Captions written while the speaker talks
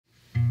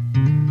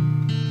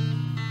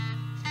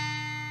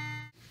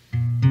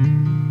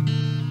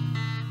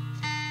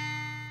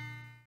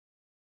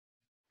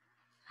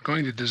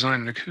going to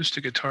design an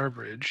acoustic guitar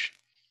bridge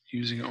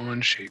using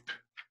Onshape.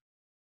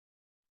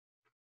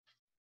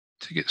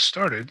 To get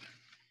started,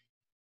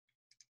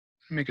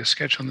 make a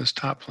sketch on this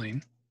top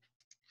plane,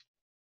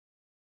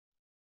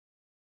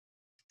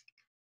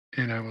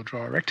 and I will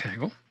draw a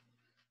rectangle.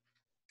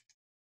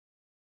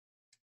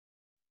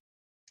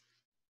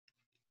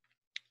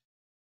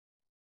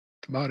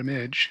 The bottom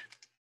edge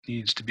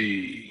needs to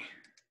be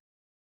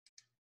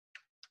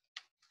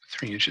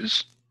 3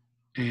 inches,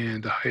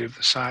 and the height of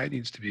the side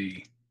needs to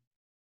be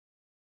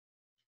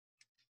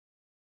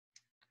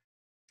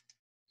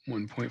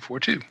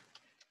 1.42.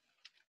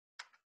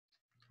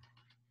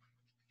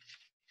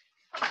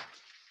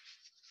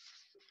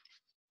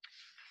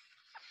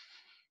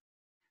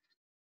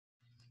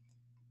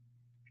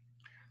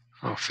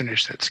 I'll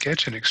finish that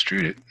sketch and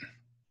extrude it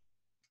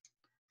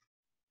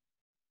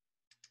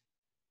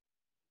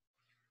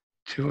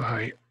to a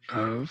height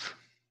of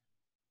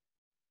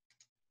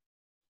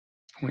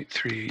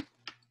 0.3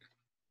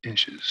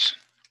 inches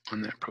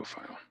on that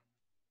profile.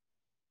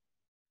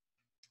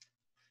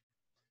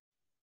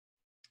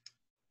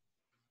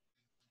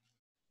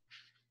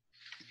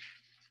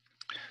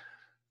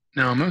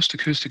 Now, most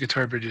acoustic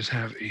guitar bridges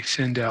have a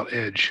thinned out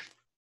edge,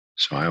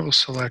 so I will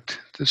select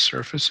this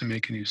surface and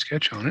make a new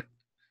sketch on it,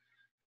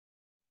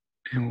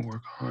 and we'll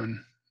work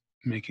on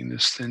making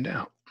this thinned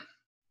out.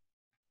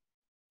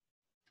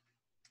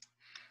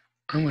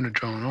 I'm going to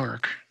draw an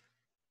arc,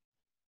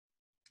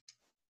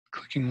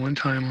 clicking one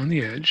time on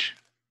the edge,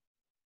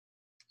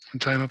 one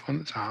time up on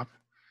the top,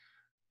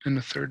 and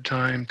a third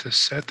time to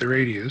set the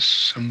radius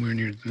somewhere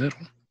near the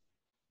middle,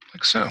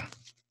 like so.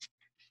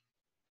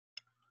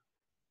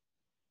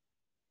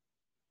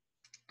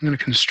 I'm going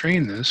to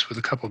constrain this with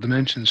a couple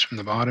dimensions from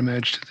the bottom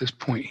edge to this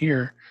point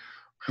here.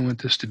 I want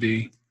this to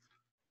be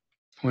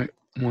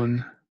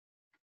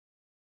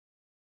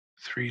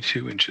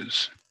 0.132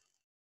 inches.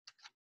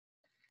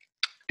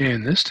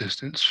 And this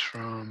distance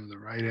from the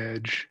right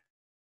edge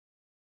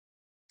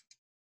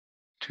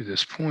to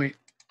this point,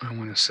 I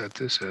want to set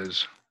this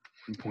as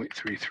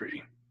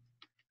 1.33.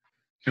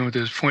 Now with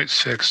those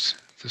points fixed,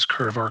 this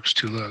curve arc's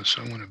too low,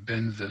 so I want to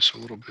bend this a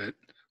little bit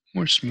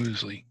more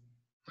smoothly,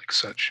 like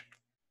such.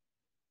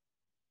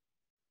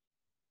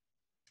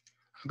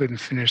 I'll go ahead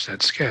and finish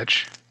that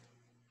sketch,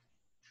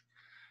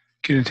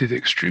 get into the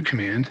extrude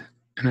command,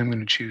 and I'm going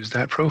to choose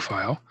that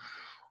profile,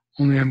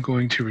 only I'm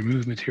going to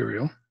remove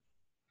material,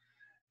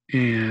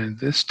 and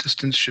this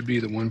distance should be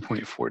the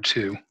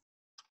 1.42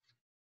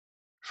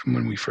 from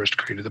when we first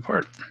created the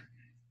part.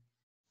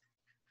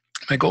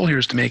 My goal here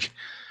is to make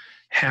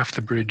half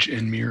the bridge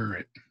and mirror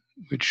it,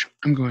 which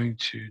I'm going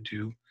to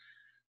do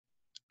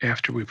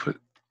after we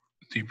put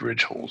the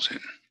bridge holes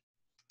in.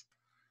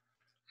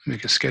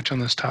 Make a sketch on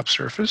this top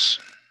surface,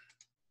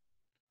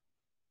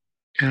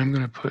 and I'm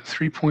going to put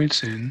 3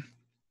 points in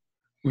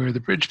where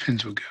the bridge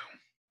pins will go.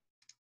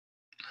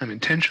 I'm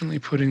intentionally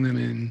putting them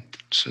in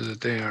so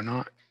that they are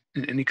not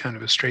in any kind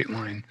of a straight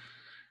line,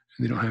 and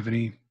they don't have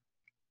any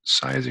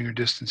sizing or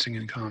distancing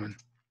in common.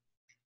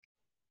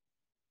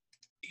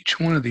 Each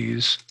one of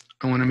these,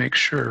 I want to make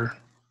sure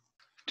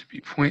to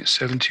be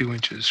 0.72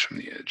 inches from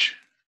the edge.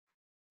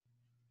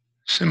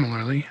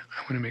 Similarly,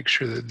 I want to make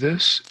sure that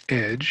this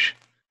edge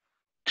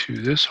to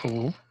this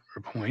hole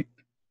or point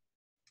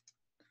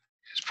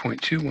is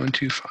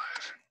 0.2125.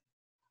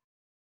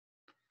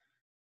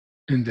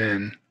 And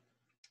then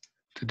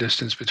the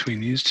distance between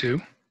these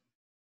two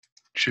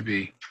should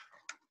be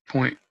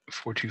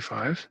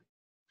 0.425.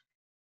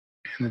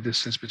 And the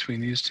distance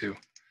between these two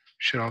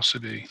should also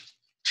be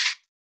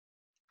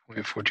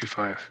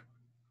 0.425.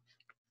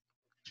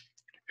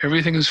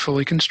 Everything is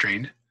fully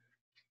constrained.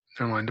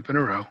 They're lined up in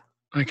a row.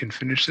 I can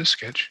finish this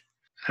sketch,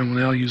 and will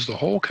now use the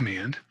hole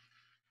command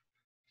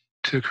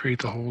to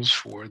create the holes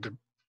for the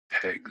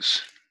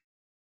pegs.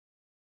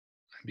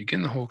 I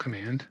begin the hole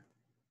command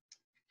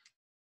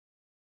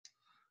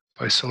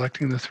by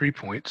selecting the 3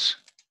 points,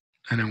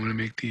 and I want to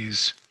make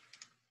these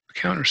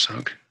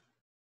countersunk.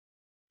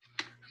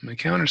 My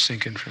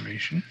countersink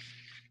information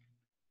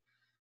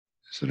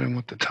is that I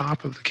want the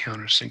top of the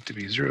countersink to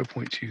be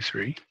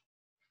 0.23.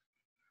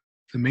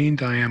 The main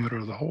diameter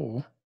of the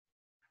hole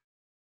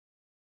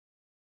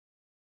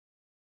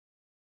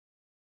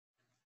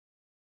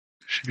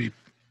should be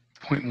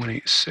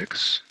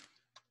 0.186.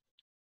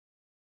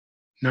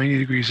 90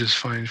 degrees is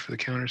fine for the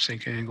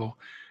countersink angle,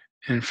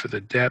 and for the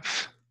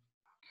depth,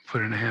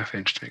 put in a 1/2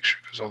 inch to make sure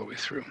it goes all the way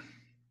through.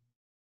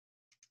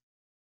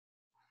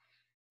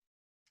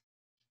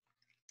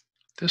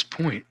 At this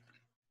point,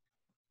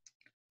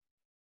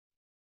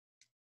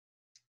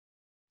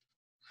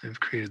 I've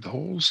created the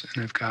holes,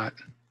 and I've got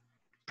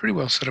pretty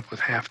well set up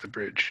with half the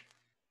bridge.